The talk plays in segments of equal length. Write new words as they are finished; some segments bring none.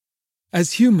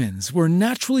As humans, we're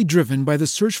naturally driven by the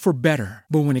search for better.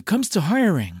 But when it comes to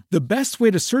hiring, the best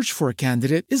way to search for a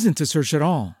candidate isn't to search at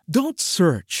all. Don't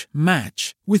search,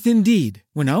 match with Indeed.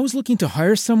 When I was looking to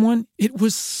hire someone, it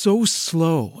was so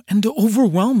slow and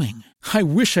overwhelming. I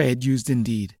wish I had used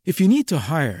Indeed. If you need to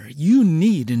hire, you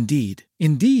need Indeed.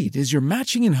 Indeed is your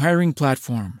matching and hiring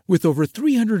platform with over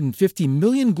 350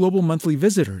 million global monthly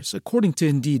visitors, according to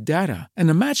Indeed data, and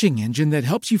a matching engine that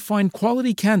helps you find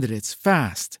quality candidates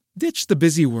fast. Ditch the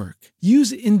busy work.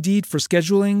 Use Indeed for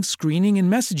scheduling, screening,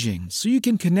 and messaging so you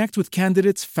can connect with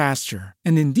candidates faster.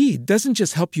 And Indeed doesn't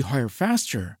just help you hire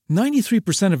faster.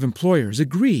 93% of employers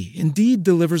agree Indeed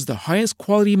delivers the highest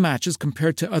quality matches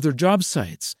compared to other job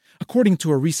sites, according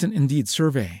to a recent Indeed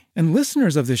survey. And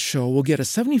listeners of this show will get a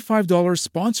 $75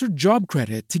 sponsored job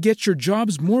credit to get your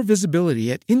jobs more visibility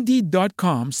at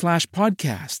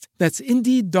Indeed.com/podcast. That's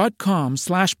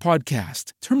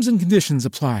Indeed.com/podcast. Terms and conditions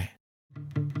apply.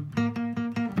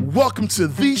 Welcome to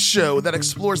the show that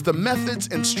explores the methods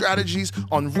and strategies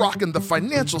on rocking the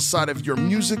financial side of your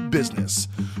music business.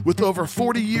 With over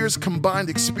 40 years combined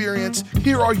experience,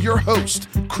 here are your hosts,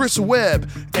 Chris Webb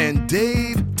and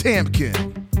Dave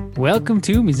Tampkin. Welcome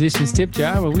to Musicians Tip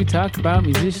Jar, where we talk about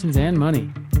musicians and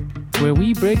money, where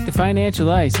we break the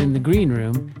financial ice in the green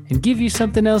room and give you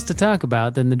something else to talk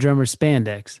about than the drummer's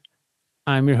spandex.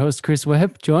 I'm your host, Chris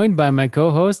Webb, joined by my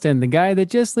co-host and the guy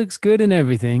that just looks good in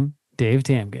everything, Dave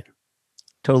Tampkin.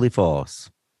 Totally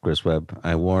false, Chris Webb.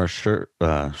 I wore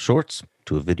shorts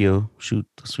to a video shoot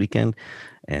this weekend,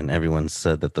 and everyone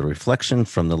said that the reflection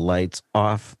from the lights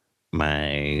off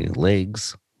my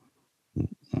legs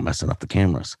messing up the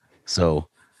cameras. So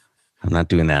I'm not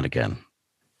doing that again.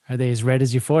 Are they as red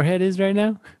as your forehead is right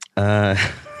now? I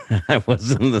was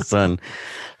in the sun.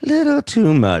 Little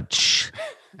too much.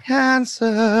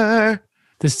 Cancer.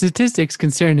 The statistics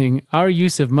concerning our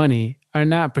use of money are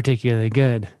not particularly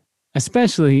good,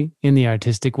 especially in the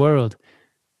artistic world.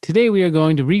 Today we are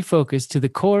going to refocus to the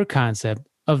core concept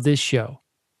of this show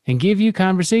and give you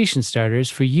conversation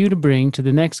starters for you to bring to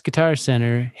the next Guitar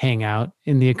Center hangout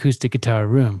in the acoustic guitar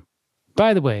room.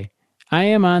 By the way, I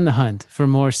am on the hunt for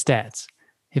more stats.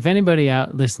 If anybody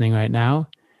out listening right now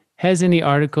has any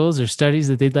articles or studies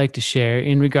that they'd like to share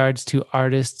in regards to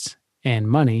artists and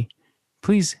money,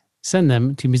 please send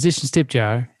them to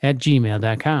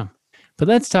musicianstipjar@gmail.com. But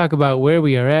let's talk about where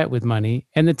we are at with money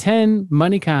and the 10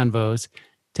 money convos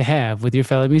to have with your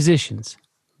fellow musicians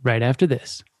right after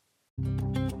this.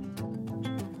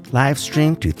 Live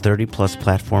stream to 30 plus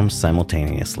platforms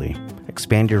simultaneously.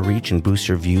 Expand your reach and boost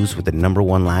your views with the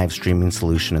 #1 live streaming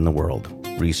solution in the world,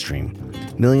 Restream.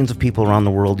 Millions of people around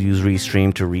the world use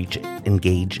Restream to reach,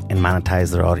 engage, and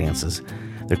monetize their audiences.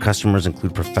 Their customers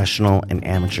include professional and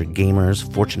amateur gamers,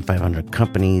 Fortune 500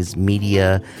 companies,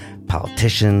 media,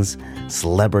 politicians,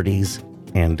 celebrities,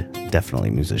 and definitely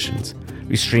musicians.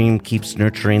 Restream keeps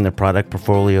nurturing their product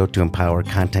portfolio to empower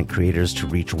content creators to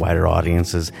reach wider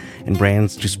audiences and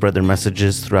brands to spread their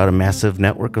messages throughout a massive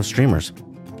network of streamers.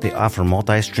 They offer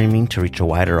multi-streaming to reach a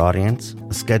wider audience,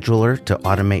 a scheduler to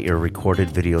automate your recorded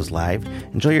videos live.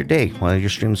 Enjoy your day while your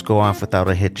streams go off without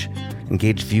a hitch.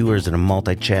 Engage viewers in a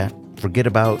multi-chat. Forget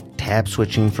about tab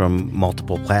switching from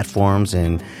multiple platforms,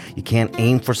 and you can't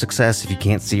aim for success if you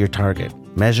can't see your target.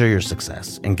 Measure your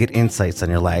success and get insights on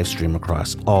your live stream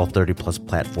across all 30 plus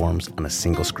platforms on a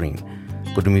single screen.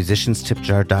 Go to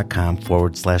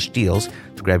musicianstipjar.com/deals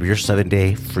to grab your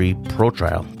 7-day free pro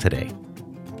trial today.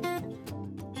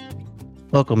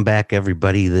 Welcome back,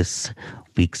 everybody. This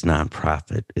week's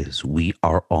nonprofit is We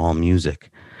Are All Music.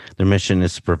 Their mission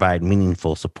is to provide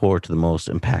meaningful support to the most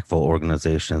impactful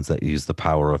organizations that use the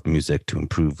power of music to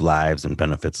improve lives and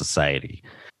benefit society.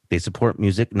 They support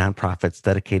music nonprofits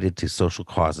dedicated to social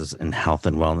causes in health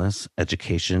and wellness,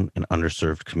 education, and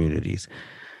underserved communities.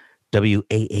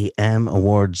 WAAM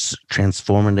awards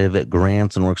transformative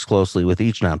grants and works closely with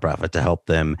each nonprofit to help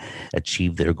them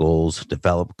achieve their goals,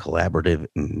 develop collaborative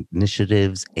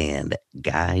initiatives, and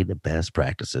guide best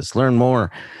practices. Learn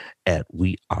more at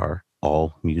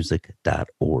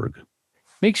weareallmusic.org.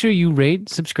 Make sure you rate,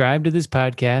 subscribe to this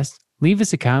podcast, leave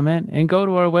us a comment, and go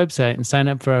to our website and sign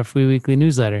up for our free weekly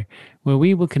newsletter, where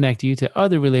we will connect you to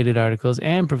other related articles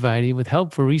and provide you with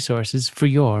helpful resources for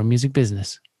your music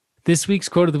business. This week's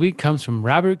quote of the week comes from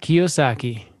Robert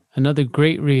Kiyosaki, another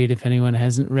great read if anyone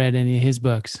hasn't read any of his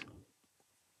books.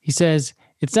 He says,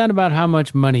 "It's not about how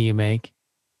much money you make,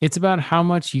 it's about how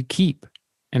much you keep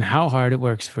and how hard it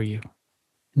works for you."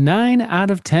 9 out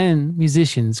of 10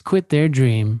 musicians quit their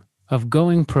dream of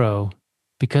going pro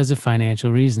because of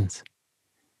financial reasons.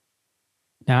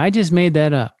 Now, I just made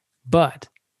that up, but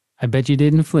I bet you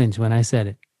didn't flinch when I said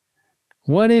it.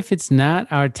 What if it's not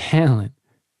our talent,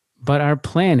 but our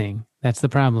planning? That's the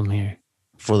problem here.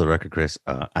 For the record, Chris,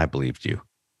 I believed you.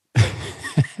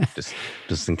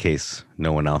 just in case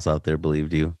no one else out there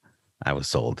believed you, I was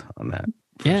sold on that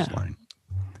first line.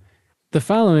 The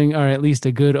following are at least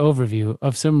a good overview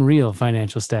of some real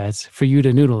financial stats for you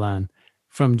to noodle on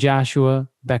from Joshua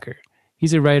Becker.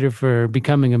 He's a writer for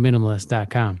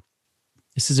becomingaminimalist.com.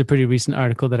 This is a pretty recent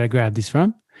article that I grabbed these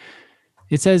from.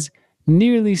 It says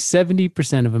nearly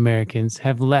 70% of Americans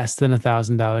have less than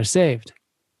 $1,000 saved.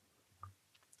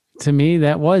 To me,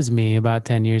 that was me about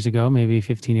 10 years ago, maybe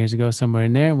 15 years ago, somewhere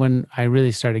in there, when I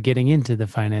really started getting into the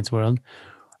finance world.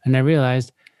 And I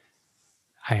realized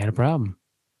I had a problem.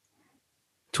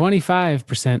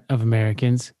 25% of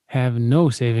Americans have no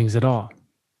savings at all.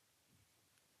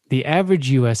 The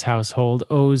average U.S. household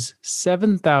owes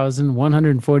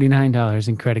 $7,149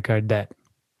 in credit card debt.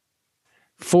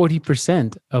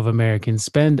 40% of Americans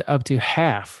spend up to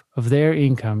half of their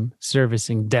income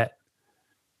servicing debt.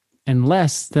 And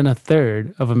less than a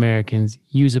third of Americans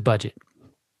use a budget.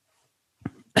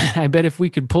 I bet if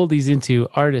we could pull these into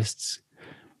artists,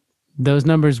 those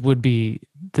numbers would be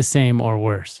the same or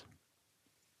worse.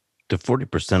 The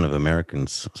 40% of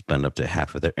Americans spend up to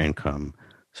half of their income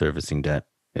servicing debt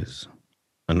is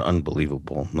an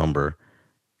unbelievable number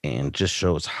and just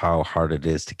shows how hard it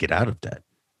is to get out of debt.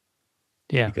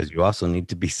 Yeah. Because you also need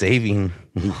to be saving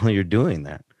while you're doing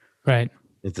that. Right.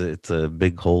 It's a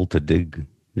big hole to dig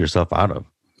yourself out of.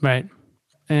 Right.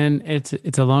 And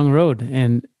it's a long road,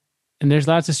 and there's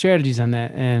lots of strategies on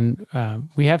that. And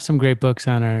we have some great books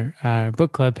on our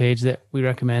book club page that we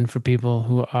recommend for people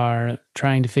who are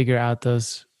trying to figure out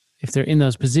those, if they're in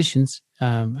those positions.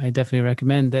 I definitely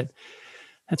recommend that.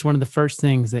 That's one of the first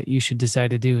things that you should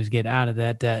decide to do is get out of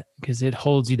that debt, because it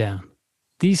holds you down.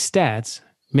 These stats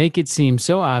make it seem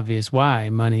so obvious why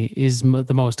money is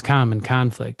the most common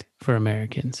conflict for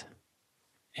Americans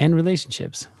and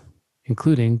relationships,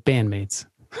 including bandmates.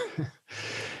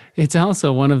 It's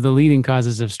also one of the leading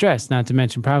causes of stress, not to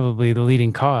mention probably the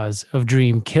leading cause of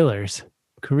dream killers,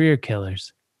 career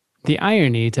killers. The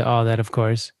irony to all that, of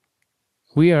course,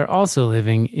 we are also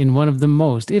living in one of the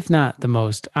most, if not the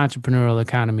most, entrepreneurial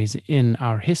economies in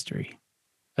our history,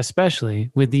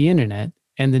 especially with the internet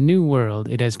and the new world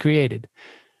it has created.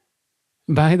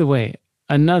 By the way,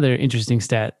 another interesting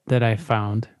stat that I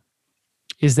found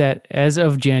is that as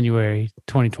of January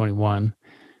 2021,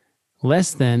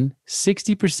 less than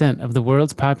 60% of the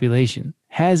world's population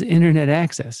has internet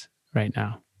access right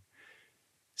now.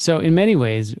 So in many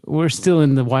ways, we're still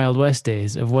in the Wild West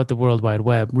days of what the World Wide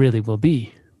Web really will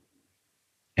be.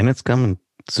 And it's coming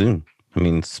soon. I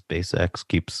mean, SpaceX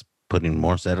keeps putting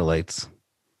more satellites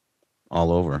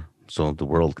all over so the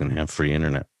world can have free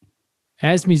internet.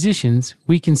 As musicians,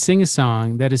 we can sing a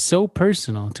song that is so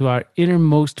personal to our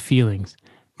innermost feelings,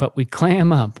 but we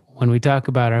clam up when we talk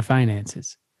about our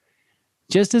finances.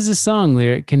 Just as a song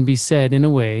lyric can be said in a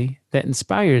way that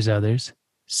inspires others,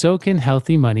 so can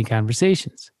healthy money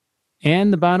conversations.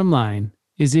 And the bottom line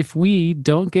is, if we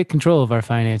don't get control of our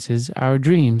finances, our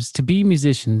dreams to be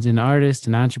musicians and artists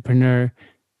and entrepreneur,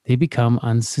 they become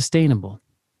unsustainable.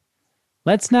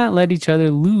 Let's not let each other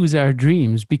lose our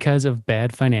dreams because of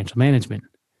bad financial management.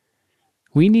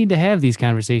 We need to have these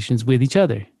conversations with each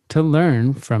other to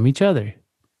learn from each other.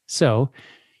 So,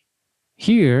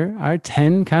 here are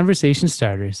 10 conversation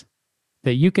starters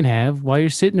that you can have while you're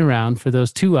sitting around for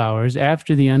those 2 hours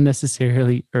after the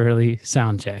unnecessarily early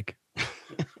sound check.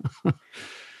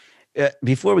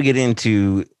 Before we get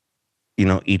into,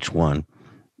 each one,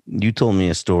 you told me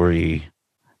a story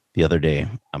the other day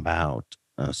about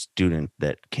a student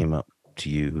that came up to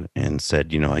you and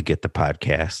said, I get the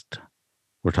podcast.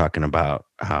 We're talking about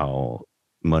how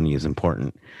money is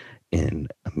important in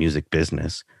a music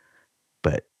business,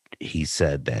 but he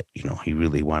said that, he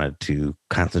really wanted to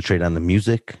concentrate on the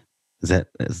music.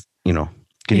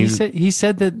 He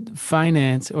said that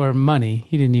finance or money,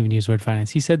 he didn't even use the word finance.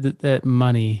 He said that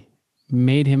money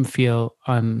made him feel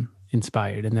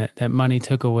uninspired, and that money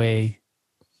took away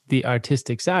the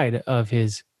artistic side of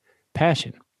his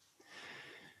passion.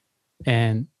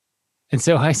 And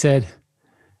so I said,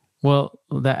 well,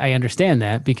 I understand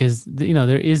that, because,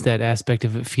 there is that aspect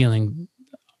of it feeling,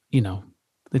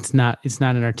 it's not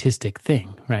an artistic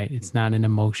thing, right? It's not an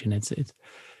emotion. It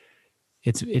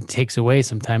takes away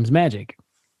sometimes magic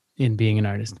in being an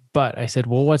artist. But I said,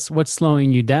 well, what's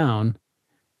slowing you down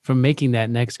from making that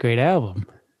next great album?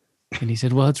 And he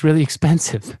said, well, it's really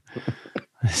expensive.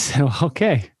 I said, well,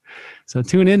 okay. So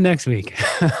tune in next week.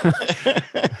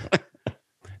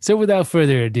 So without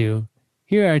further ado,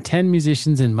 here are 10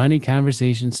 musicians and money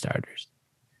conversation starters.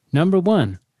 Number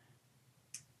 1,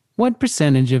 What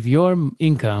percentage of your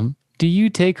income do you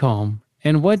take home,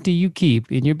 and what do you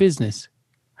keep in your business?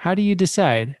 How do you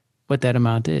decide what that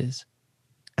amount is?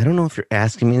 I don't know if you're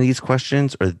asking me these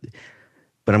questions, but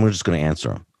I'm just going to answer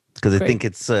them because I Great. think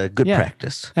it's good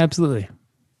practice. Absolutely.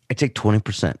 I take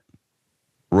 20%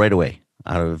 right away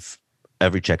out of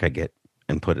every check I get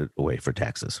and put it away for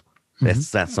taxes.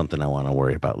 That's not something I want to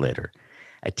worry about later.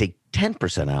 I take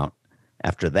 10% out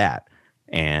after that,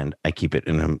 and I keep it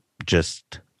in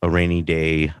just a rainy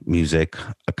day music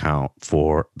account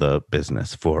for the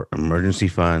business, for emergency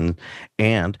fund,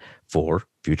 and for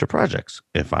future projects.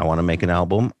 If I want to make an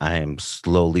album, I'm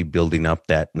slowly building up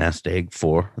that nest egg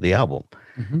for the album.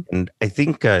 And I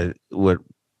think what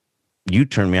you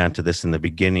turned me on to this in the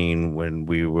beginning when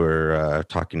we were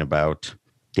talking about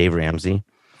Dave Ramsey.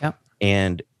 Yep.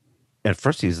 And at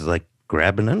first he was like,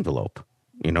 grab an envelope,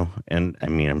 and I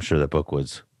mean, I'm sure the book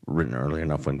was written early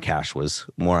enough when cash was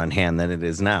more on hand than it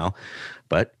is now,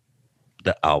 but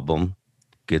the album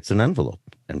gets an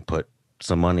envelope and put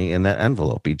some money in that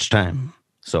envelope each time.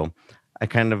 So I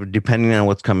kind of, depending on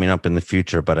what's coming up in the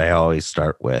future, but I always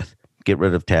start with get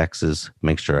rid of taxes,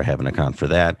 make sure I have an account for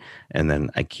that, and then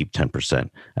I keep 10%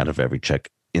 out of every check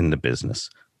in the business.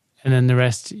 And then the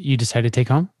rest you decide to take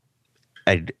home?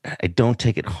 I don't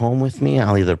take it home with me.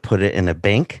 I'll either put it in a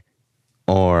bank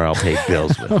or I'll pay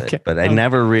bills with it. But I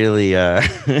never really...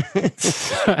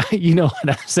 You know what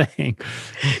I'm saying.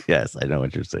 Yes, I know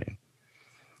what you're saying.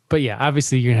 But yeah,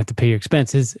 obviously you're going to have to pay your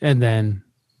expenses and then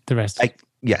the rest.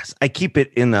 Yes, I keep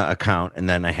it in the account, and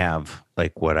then I have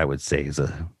like what I would say is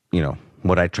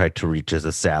what I try to reach as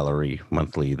a salary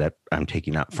monthly that I'm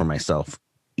taking out for myself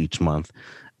each month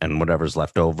and whatever's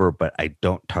left over, but I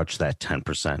don't touch that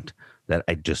 10% that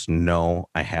I just know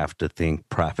I have to think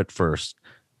profit first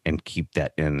and keep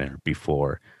that in there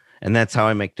before. And that's how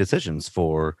I make decisions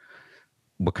for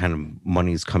what kind of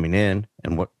money's coming in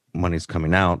and what money's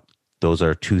coming out. Those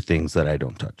are two things that I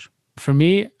don't touch. For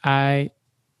me, I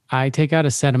take out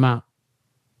a set amount.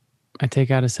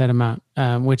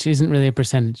 Which isn't really a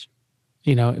percentage,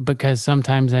 because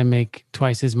sometimes I make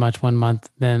twice as much one month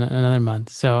than another month.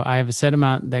 So I have a set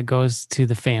amount that goes to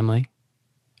the family,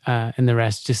 and the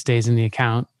rest just stays in the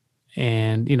account.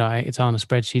 And, it's all in a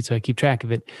spreadsheet, so I keep track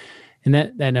of it. And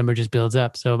that number just builds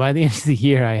up. So by the end of the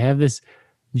year, I have this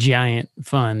giant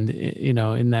fund,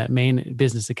 in that main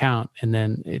business account. And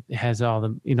then it has all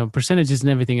the, percentages and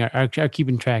everything are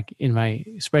keeping track in my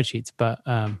spreadsheets. But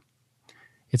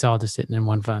it's all just sitting in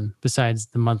one fund besides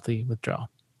the monthly withdrawal.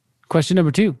 Question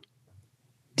number 2.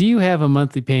 Do you have a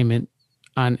monthly payment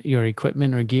on your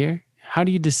equipment or gear? How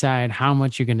do you decide how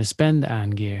much you're going to spend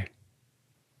on gear?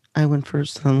 I went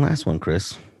first on the last one,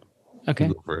 Chris. Okay.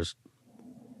 You go first.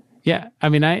 Yeah. I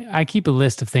mean, I keep a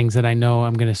list of things that I know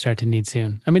I'm going to start to need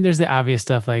soon. I mean, there's the obvious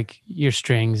stuff like your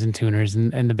strings and tuners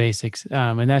and the basics.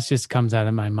 And that just comes out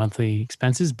of my monthly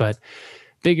expenses. But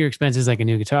bigger expenses like a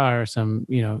new guitar or some,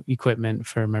 equipment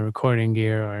for my recording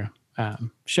gear or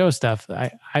show stuff,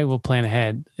 I will plan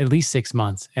ahead at least 6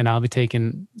 months, and I'll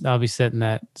be setting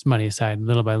that money aside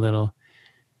little by little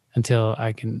until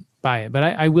I can buy it. But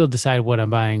I will decide what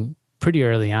I'm buying pretty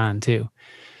early on too.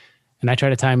 And I try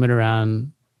to time it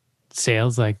around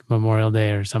sales like Memorial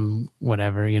Day or some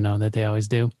whatever, that they always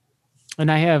do.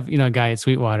 And I have, a guy at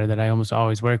Sweetwater that I almost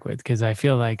always work with because I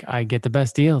feel like I get the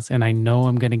best deals and I know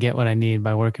I'm going to get what I need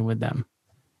by working with them.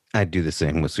 I do the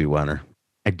same with Sweetwater.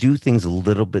 I do things a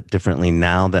little bit differently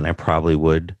now than I probably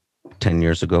would 10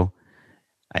 years ago.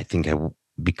 I think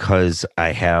because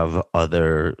I have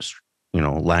other,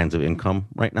 lines of income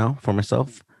right now for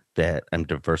myself, that I'm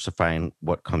diversifying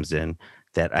what comes in,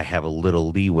 that I have a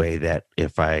little leeway that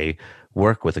if I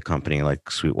work with a company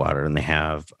like Sweetwater and they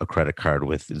have a credit card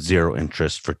with 0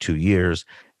 interest for 2 years,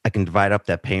 I can divide up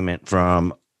that payment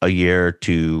from a year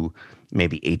to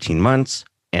maybe 18 months.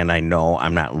 And I know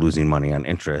I'm not losing money on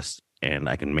interest, and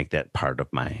I can make that part of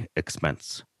my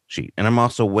expense sheet. And I'm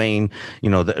also weighing,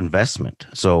 the investment.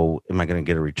 So am I going to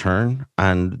get a return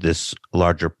on this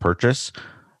larger purchase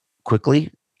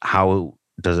quickly? How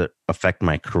does it affect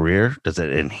my career? Does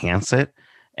it enhance it?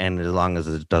 And as long as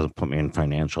it doesn't put me in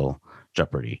financial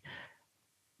jeopardy.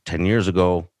 10 years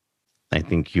ago, I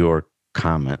think your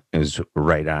comment is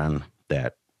right on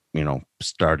that,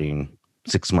 starting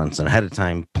 6 months ahead of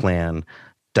time, plan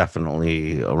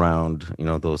definitely around,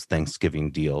 those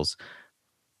Thanksgiving deals.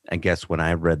 I guess when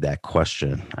I read that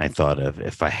question, I thought of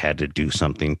if I had to do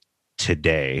something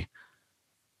today,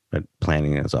 but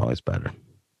planning is always better.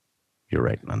 You're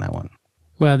right on that one.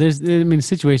 Well,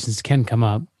 situations can come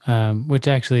up, which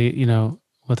actually,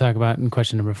 we'll talk about in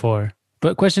question number 4.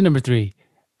 But question number 3,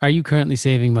 are you currently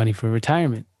saving money for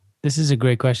retirement? This is a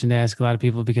great question to ask a lot of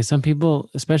people, because some people,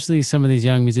 especially some of these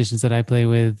young musicians that I play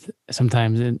with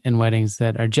sometimes in weddings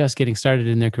that are just getting started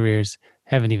in their careers,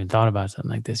 haven't even thought about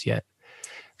something like this yet.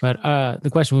 But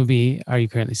the question would be, are you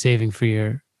currently saving for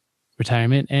your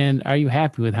retirement? And are you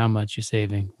happy with how much you're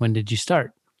saving? When did you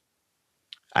start?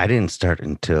 I didn't start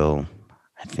until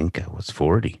I think I was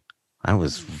 40. I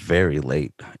was very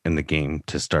late in the game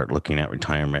to start looking at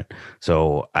retirement.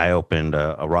 So I opened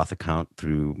a Roth account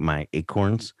through my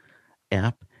Acorns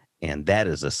app, and that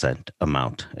is a set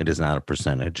amount. It is not a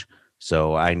percentage.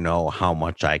 So I know how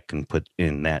much I can put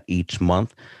in that each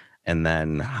month, and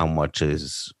then how much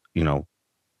is,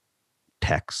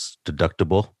 tax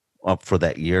deductible up for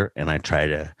that year. And I try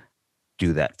to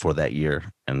do that for that year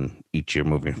and each year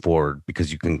moving forward,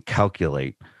 because you can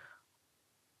calculate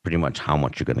pretty much how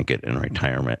much you're going to get in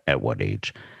retirement at what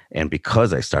age. And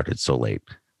because I started so late,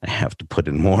 I have to put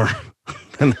in more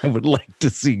than I would like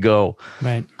to see go.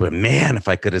 Right. But man, if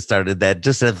I could have started that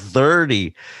just at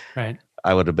 30, right,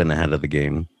 I would have been ahead of the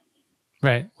game.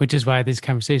 Right. Which is why these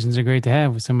conversations are great to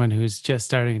have with someone who's just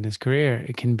starting in his career.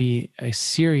 It can be a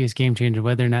serious game changer,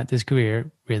 whether or not this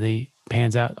career really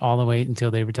pans out all the way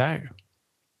until they retire.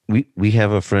 We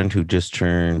have a friend who just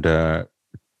turned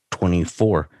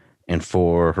 24, and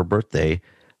for her birthday,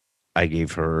 I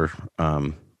gave her,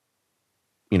 a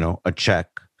check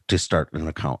to start an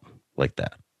account like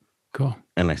that. Cool.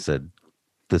 And I said,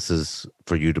 this is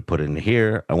for you to put in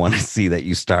here. I want to see that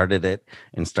you started it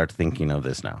and start thinking of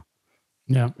this now.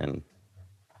 Yeah. And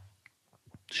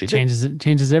she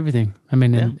changes everything. I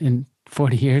mean, in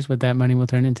 40 years, what that money will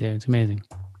turn into. It's amazing.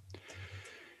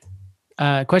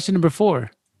 Question number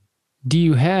 4. Do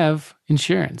you have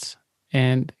insurance?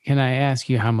 And can I ask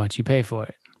you how much you pay for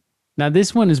it? Now,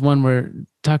 this one is one where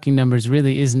talking numbers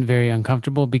really isn't very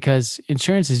uncomfortable, because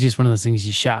insurance is just one of those things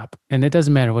you shop. And it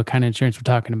doesn't matter what kind of insurance we're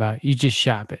talking about. You just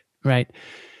shop it, right?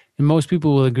 And most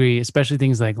people will agree, especially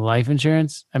things like life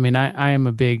insurance. I mean, I am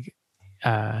a big,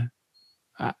 I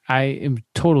am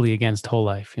totally against whole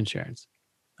life insurance.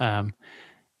 And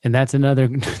that's another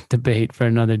debate for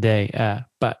another day.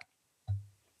 But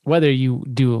whether you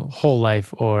do whole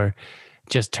life or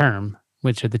just term,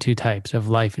 which are the two types of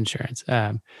life insurance,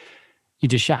 you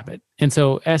just shop it. And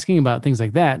so asking about things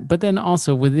like that, but then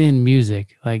also within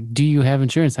music, like, do you have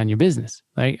insurance on your business?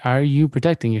 Like, are you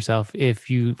protecting yourself if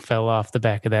you fell off the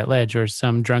back of that ledge, or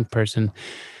some drunk person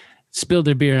spilled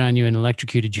their beer on you and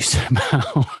electrocuted you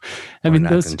somehow? I mean,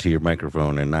 knocked into your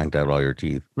microphone and knocked out all your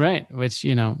teeth. Right. Which,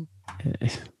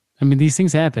 I mean, these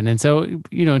things happen. And so,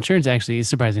 insurance actually is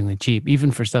surprisingly cheap,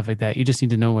 even for stuff like that. You just need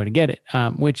to know where to get it,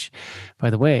 which, by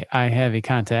the way, I have a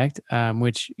contact,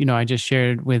 which, I just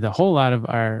shared with a whole lot of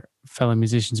our fellow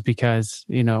musicians, because,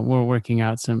 we're working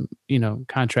out some,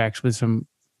 contracts with some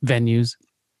venues,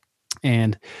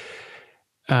 and,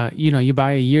 you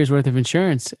buy a year's worth of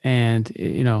insurance, and,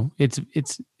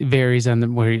 it varies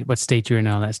on what state you're in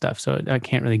and all that stuff. So I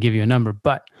can't really give you a number,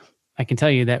 but I can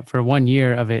tell you that for 1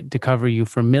 year of it to cover you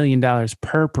for $1 million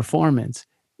per performance,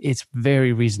 it's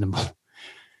very reasonable,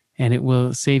 and it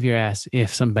will save your ass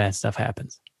if some bad stuff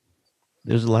happens.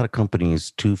 There's a lot of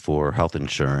companies too for health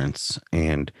insurance.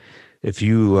 And if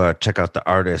you check out the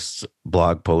artists'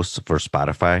 blog posts for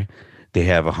Spotify, they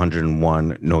have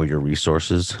 101 Know Your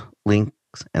Resources links,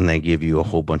 and they give you a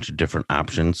whole bunch of different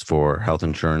options for health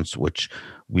insurance, which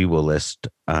we will list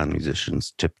on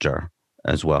Musicians Tip Jar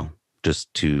as well,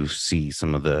 just to see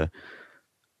some of the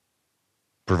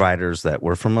providers that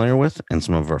we're familiar with and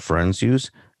some of our friends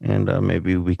use. And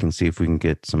maybe we can see if we can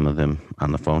get some of them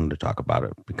on the phone to talk about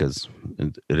it, because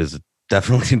it is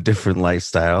definitely a different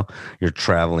lifestyle. You're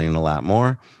traveling a lot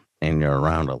more, and you're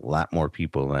around a lot more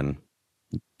people than,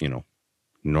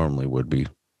 normally would be.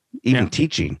 Even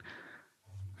teaching.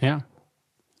 Yeah.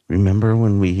 Remember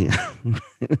when we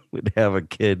would have a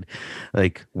kid,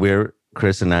 like where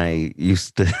Chris and I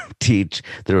used to teach,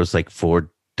 there was like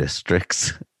 4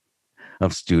 districts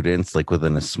of students, like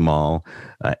within a small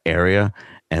area.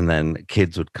 And then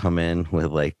kids would come in with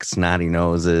like snotty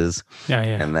noses. Yeah.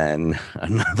 And then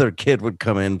another kid would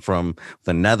come in from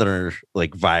another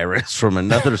like virus from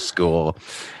another school.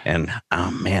 And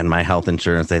oh man, my health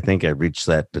insurance, I think I reached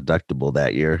that deductible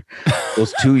that year.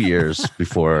 Those 2 years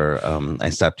before I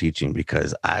stopped teaching,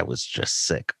 because I was just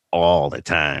sick all the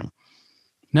time.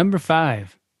 Number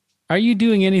 5, are you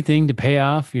doing anything to pay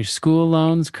off your school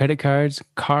loans, credit cards,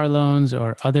 car loans,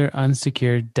 or other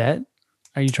unsecured debt?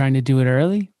 Are you trying to do it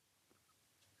early?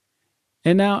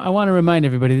 And now I want to remind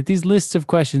everybody that these lists of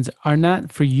questions are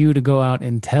not for you to go out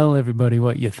and tell everybody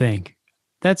what you think.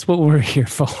 That's what we're here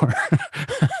for.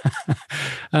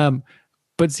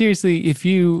 But seriously, if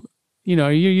you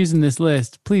you're using this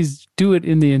list, please do it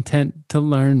in the intent to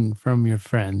learn from your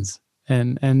friends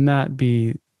and not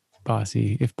be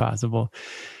bossy if possible.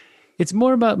 It's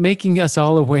more about making us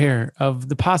all aware of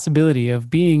the possibility of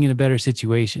being in a better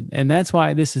situation. And that's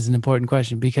why this is an important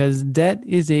question, because debt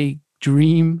is a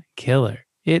dream killer.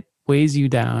 It weighs you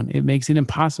down. It makes it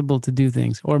impossible to do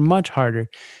things, or much harder,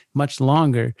 much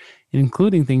longer,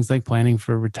 including things like planning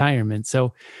for retirement.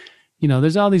 So,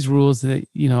 there's all these rules that,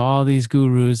 all these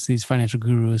gurus, these financial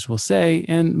gurus will say,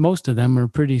 and most of them are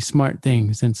pretty smart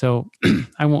things. And so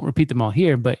I won't repeat them all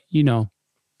here, but,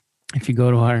 if you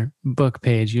go to our book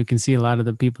page, you can see a lot of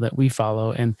the people that we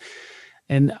follow,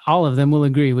 and all of them will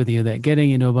agree with you that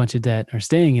getting into a bunch of debt or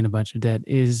staying in a bunch of debt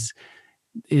is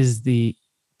the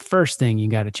first thing you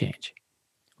got to change.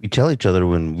 We tell each other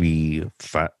when we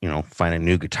find a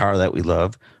new guitar that we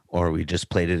love, or we just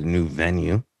played at a new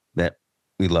venue that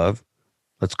we love.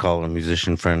 Let's call a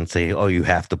musician friend and say, oh, you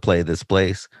have to play this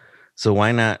place. So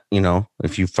why not,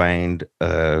 if you find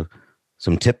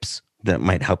some tips that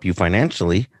might help you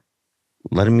financially,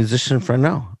 let a musician friend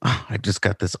know. Oh, I just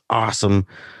got this awesome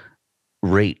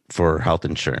rate for health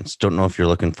insurance. Don't know if you're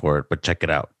looking for it, but check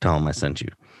it out. Tell them I sent you.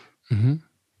 Mm-hmm.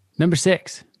 Number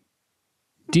 6,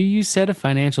 do you set a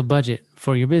financial budget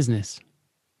for your business?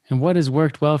 And what has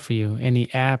worked well for you? Any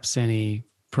apps, any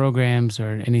programs,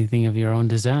 or anything of your own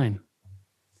design?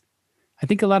 I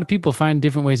think a lot of people find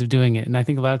different ways of doing it. And I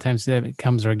think a lot of times that it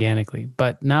comes organically.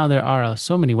 But now there are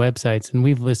so many websites, and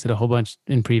we've listed a whole bunch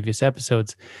in previous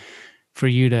episodes for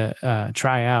you to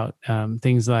try out.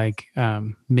 Things like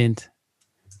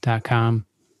mint.com,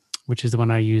 which is the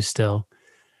one I use still.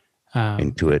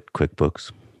 Intuit,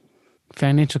 QuickBooks.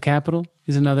 Financial Capital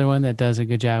is another one that does a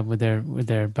good job with their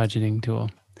budgeting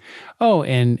tool. Oh,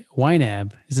 and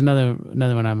YNAB is another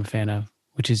one I'm a fan of,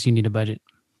 which is You Need a Budget.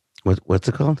 What's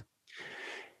it called?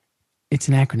 It's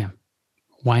an acronym.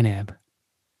 YNAB.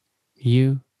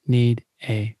 You Need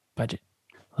a Budget.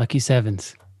 Lucky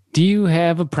Sevens. Do you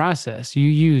have a process you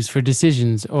use for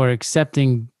decisions or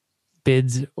accepting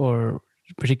bids or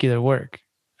particular work?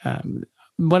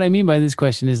 What I mean by this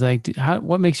question is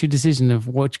what makes your decision of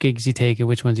which gigs you take and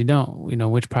which ones you don't?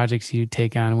 Which projects you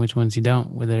take on and which ones you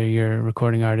don't, whether you're a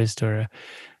recording artist or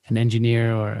an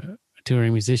engineer or a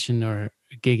touring musician or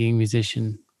a gigging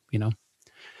musician, And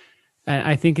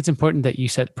I think it's important that you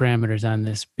set parameters on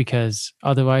this, because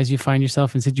otherwise you find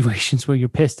yourself in situations where you're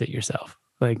pissed at yourself.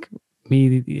 Like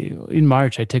me, in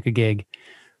March, I took a gig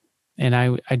and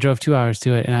I drove 2 hours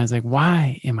to it, and I was like,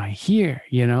 why am I here?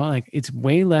 It's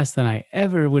way less than I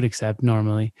ever would accept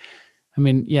normally. I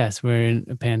mean, yes, we're in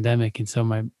a pandemic, and so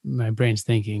my brain's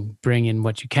thinking, bring in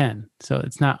what you can. So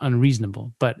it's not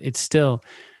unreasonable, but it's still,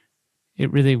 I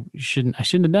shouldn't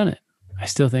have done it. I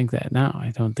still think that now.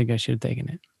 I don't think I should have taken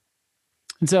it.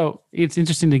 And so it's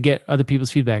interesting to get other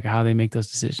people's feedback on how they make those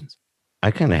decisions.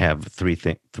 I kind of have three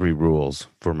rules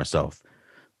for myself.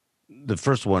 The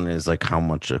first one is how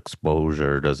much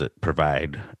exposure does it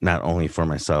provide, not only for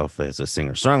myself as a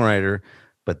singer-songwriter,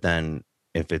 but then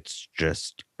if it's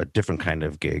just a different kind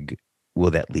of gig,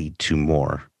 will that lead to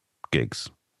more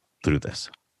gigs through this?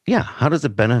 Yeah. How does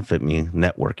it benefit me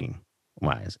networking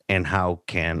wise? And how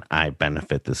can I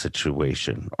benefit the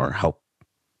situation or help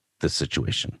the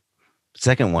situation?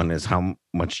 Second one is how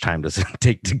much time does it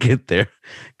take to get there?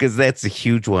 Because that's a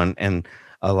huge one. And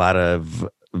a lot of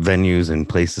venues and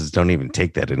places don't even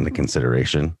take that into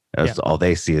consideration. All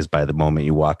they see is by the moment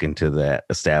you walk into that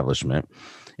establishment.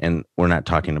 And we're not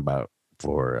talking about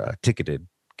for ticketed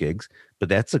gigs, but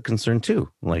that's a concern too.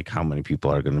 Like how many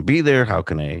people are going to be there? How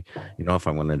can I, if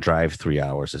I'm going to drive 3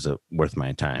 hours, is it worth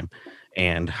my time?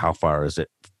 And how far is it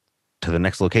to the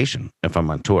next location if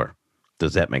I'm on tour?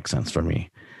 Does that make sense for me?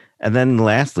 And then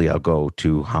lastly, I'll go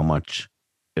to how much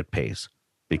it pays,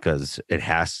 because it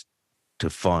has to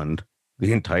fund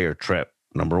the entire trip,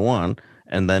 number one.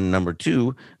 And then number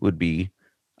two would be,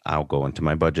 I'll go into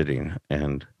my budgeting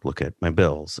and look at my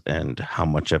bills and how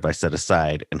much have I set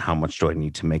aside and how much do I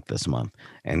need to make this month?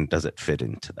 And does it fit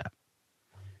into that?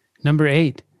 Number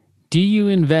 8, do you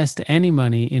invest any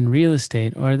money in real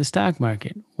estate or the stock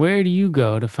market? Where do you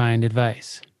go to find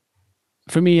advice?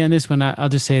 For me on this one, I'll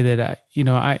just say that,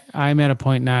 I'm at a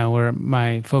point now where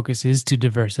my focus is to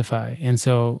diversify. And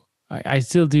so I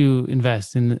still do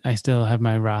invest, and I still have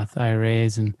my Roth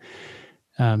IRAs and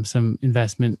some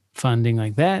investment funding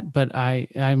like that. But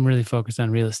I'm really focused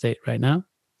on real estate right now,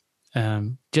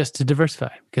 just to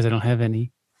diversify, because I don't have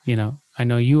any, I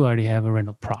know you already have a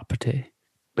rental property.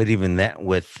 But even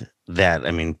with that,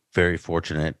 very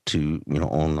fortunate to,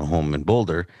 own a home in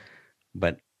Boulder.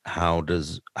 But how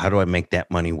do I make that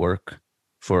money work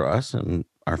for us and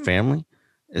our family?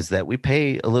 is that we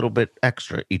pay a little bit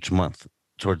extra each month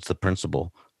towards the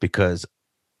principal, because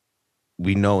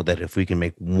we know that if we can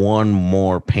make one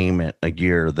more payment a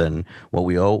year than what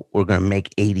we owe, we're going to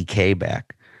make $80K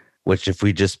back, which if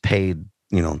we just paid,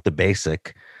 the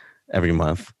basic every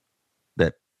month,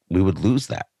 that we would lose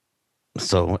that.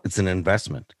 So it's an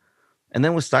investment. And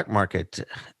then with stock market,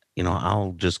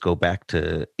 I'll just go back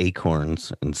to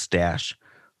Acorns and Stash,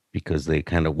 because they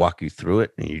kind of walk you through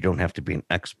it and you don't have to be an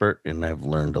expert. And I've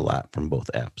learned a lot from both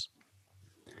apps.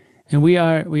 And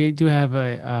we do have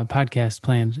a podcast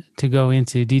planned to go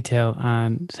into detail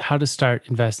on how to start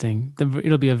investing.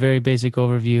 It'll be a very basic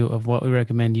overview of what we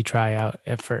recommend you try out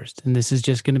at first. And this is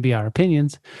just going to be our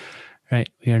opinions, right?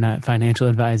 We are not financial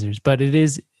advisors, but it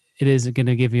is going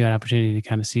to give you an opportunity to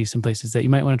kind of see some places that you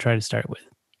might want to try to start with.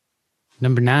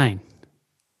 Number 9,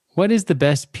 what is the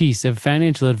best piece of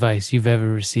financial advice you've ever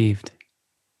received?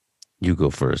 You go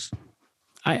first.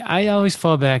 I always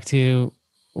fall back to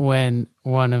when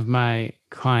one of my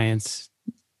clients,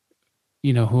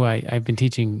 who I've been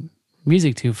teaching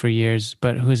music to for years,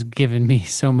 but who's given me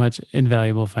so much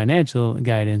invaluable financial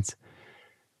guidance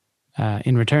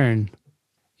in return,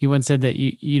 he once said that,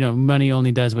 money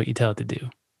only does what you tell it to do.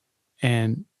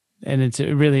 And it's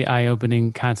a really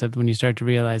eye-opening concept when you start to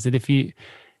realize that if you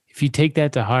take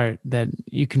that to heart, that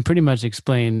you can pretty much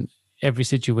explain every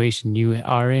situation you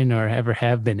are in or ever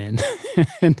have been in.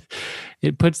 And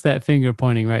it puts that finger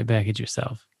pointing right back at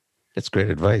yourself. It's great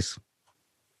advice.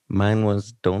 Mine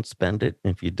was, don't spend it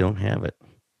if you don't have it.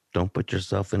 Don't put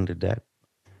yourself into debt.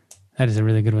 That is a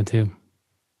really good one too.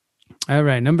 All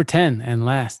right, number 10 and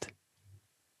last.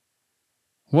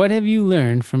 What have you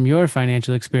learned from your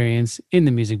financial experience in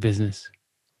the music business?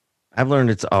 I've learned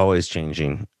it's always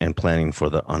changing, and planning for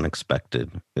the unexpected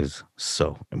is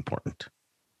so important.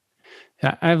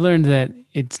 I've learned that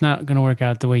it's not going to work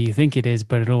out the way you think it is,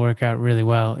 but it'll work out really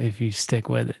well if you stick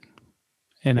with it.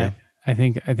 And yeah. I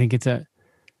think it's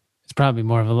probably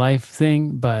more of a life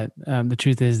thing, but the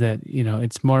truth is that,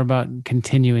 it's more about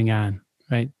continuing on,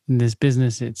 right? In this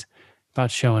business, it's about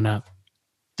showing up.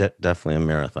 Definitely a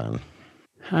marathon.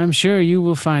 I'm sure you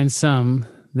will find some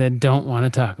that don't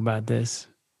want to talk about this,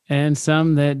 and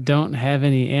some that don't have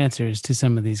any answers to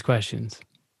some of these questions.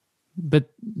 But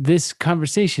this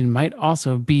conversation might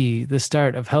also be the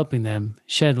start of helping them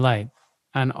shed light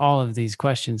on all of these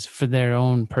questions for their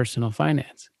own personal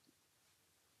finance.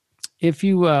 If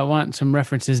you want some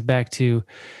references back to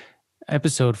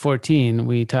episode 14,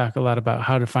 we talk a lot about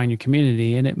how to find your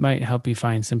community, and it might help you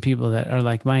find some people that are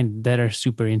like-minded, that are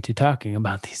super into talking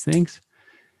about these things.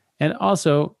 And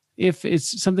also, if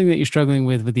it's something that you're struggling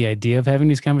with the idea of having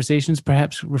these conversations,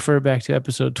 perhaps refer back to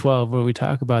episode 12, where we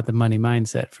talk about the money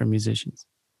mindset for musicians.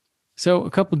 So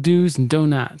a couple do's and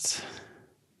donuts.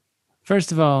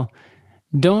 First of all,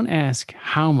 don't ask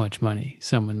how much money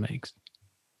someone makes.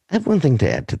 I have one thing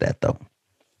to add to that, though.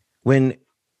 And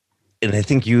I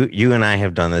think you and I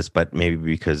have done this, but maybe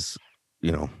because,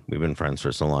 we've been friends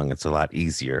for so long, it's a lot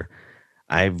easier.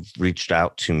 I've reached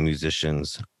out to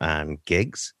musicians on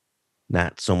gigs,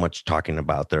 not so much talking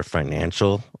about their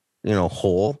financial,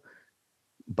 whole,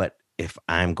 but if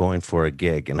I'm going for a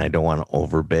gig and I don't want to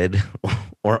overbid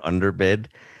or underbid,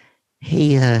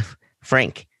 hey,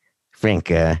 Frank,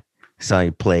 saw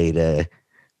you played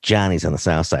Johnny's on the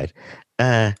South Side.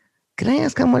 Can I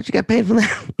ask how much you got paid for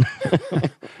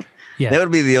that? Yeah, that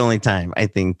would be the only time I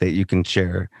think that you can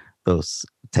share those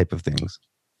type of things.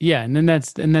 Yeah, and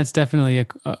that's definitely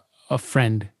a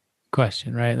friend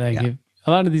question, right? Like, yeah. A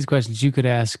lot of these questions you could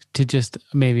ask to just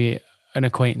maybe an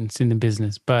acquaintance in the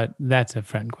business, but that's a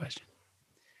friend question.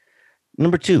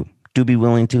 Number 2, do be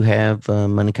willing to have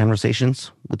money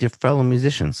conversations with your fellow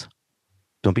musicians.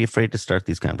 Don't be afraid to start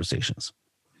these conversations.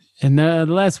 And the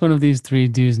last one of these 3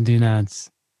 do's and do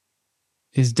nots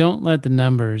is don't let the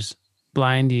numbers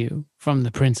blind you from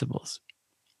the principles.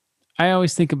 I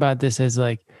always think about this as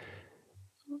like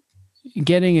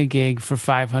getting a gig for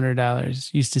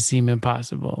 $500 used to seem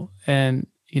impossible. And,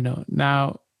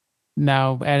 now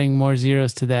adding more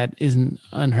zeros to that isn't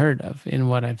unheard of in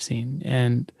what I've seen.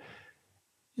 And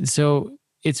so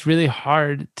it's really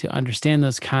hard to understand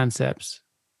those concepts,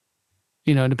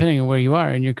 depending on where you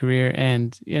are in your career.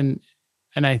 And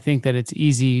I think that it's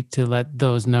easy to let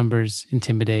those numbers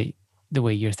intimidate the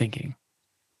way you're thinking.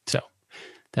 So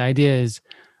the idea is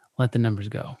let the numbers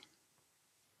go.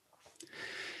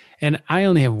 And I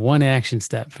only have one action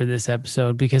step for this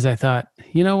episode because I thought,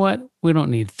 you know what? We don't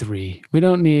need 3. We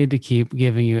don't need to keep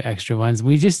giving you extra ones.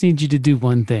 We just need you to do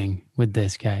one thing with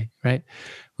this guy, right?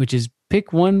 Which is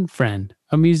pick one friend,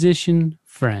 a musician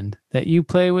friend that you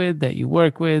play with, that you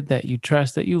work with, that you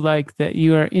trust, that you like, that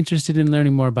you are interested in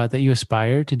learning more about, that you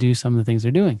aspire to do some of the things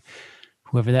they're doing.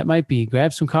 Whoever that might be,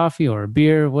 grab some coffee or a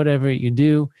beer, whatever you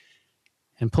do,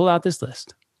 and pull out this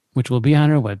list, which will be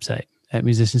on our website at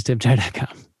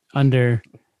musicianstipjar.com under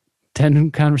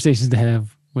 10 conversations to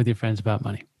have with your friends about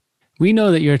money. We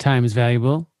know that your time is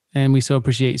valuable, and we so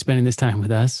appreciate you spending this time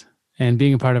with us and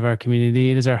being a part of our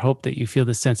community. It is our hope that you feel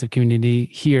the sense of community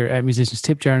here at Musicians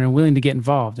Tip Jar and are willing to get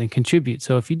involved and contribute.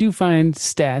 So if you do find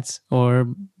stats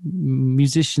or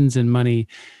musicians and money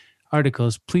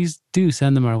articles, please do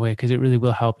send them our way because it really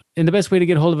will help. And the best way to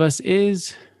get a hold of us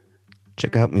is...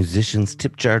 check out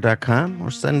musicianstipjar.com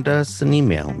or send us an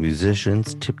email,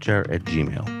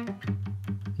 musicianstipjar@gmail.com.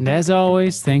 And as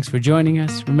always, thanks for joining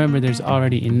us. Remember, there's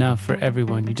already enough for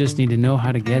everyone. You just need to know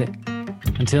how to get it.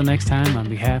 Until next time, on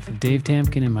behalf of Dave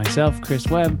Tamkin and myself, Chris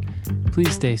Webb,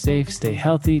 please stay safe, stay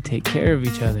healthy, take care of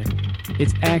each other.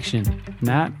 It's action,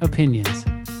 not opinions,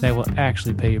 that will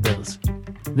actually pay your bills.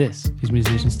 This is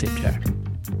Musicians Tip Jar.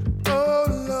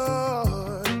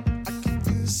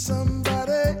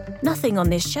 Nothing on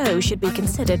this show should be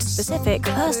considered specific,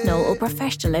 personal, or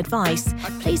professional advice.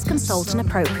 Please consult an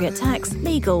appropriate tax,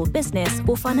 legal, business,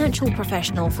 or financial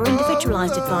professional for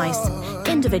individualized advice.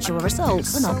 Individual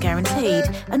results are not guaranteed,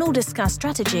 and all discussed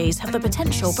strategies have the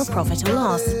potential for profit or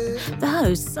loss. The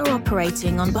hosts are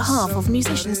operating on behalf of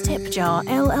Musicians Tip Jar,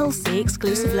 LLC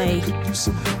exclusively.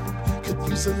 Could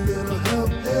use a little help,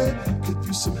 yeah. Could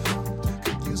use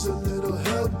a little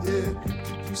help, yeah.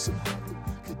 Could use a little help.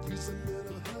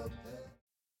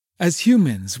 As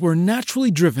humans, we're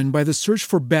naturally driven by the search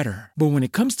for better. But when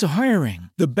it comes to hiring,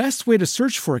 the best way to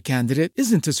search for a candidate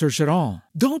isn't to search at all.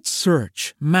 Don't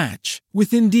search, match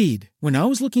with Indeed. When I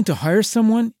was looking to hire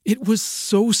someone, it was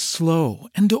so slow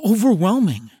and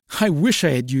overwhelming. I wish I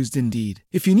had used Indeed.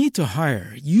 If you need to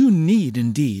hire, you need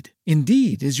Indeed.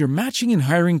 Indeed is your matching and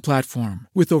hiring platform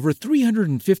with over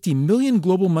 350 million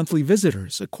global monthly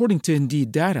visitors, according to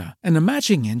Indeed data, and a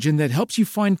matching engine that helps you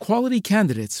find quality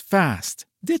candidates fast.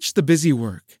 Ditch the busy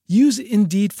work. Use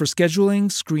Indeed for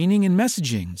scheduling, screening, and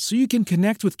messaging so you can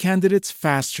connect with candidates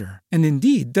faster. And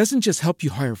Indeed doesn't just help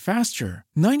you hire faster.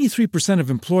 93%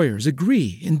 of employers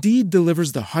agree Indeed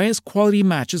delivers the highest quality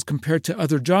matches compared to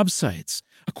other job sites,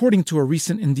 according to a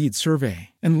recent Indeed survey.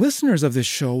 And listeners of this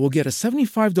show will get a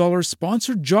 $75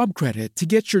 sponsored job credit to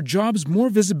get your jobs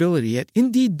more visibility at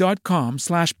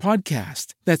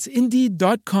Indeed.com/podcast. That's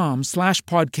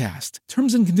Indeed.com/podcast.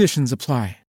 Terms and conditions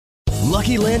apply.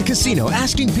 Lucky Land Casino,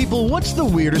 asking people, what's the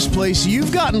weirdest place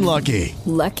you've gotten lucky?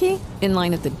 Lucky? In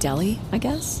line at the deli, I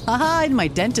guess? Aha, in my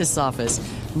dentist's office.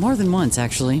 More than once,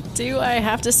 actually. Do I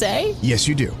have to say? Yes,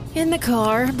 you do. In the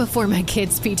car before my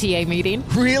kids' PTA meeting.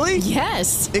 Really?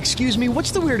 Yes. Excuse me,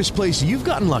 what's the weirdest place you've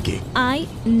gotten lucky? I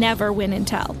never win and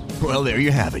tell. Well, there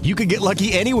you have it. You can get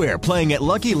lucky anywhere, playing at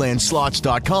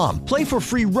LuckyLandSlots.com. Play for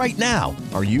free right now.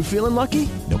 Are you feeling lucky?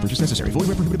 No purchase necessary. Void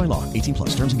where prohibited by law.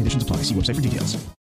 18+. Terms and conditions apply. See website for details.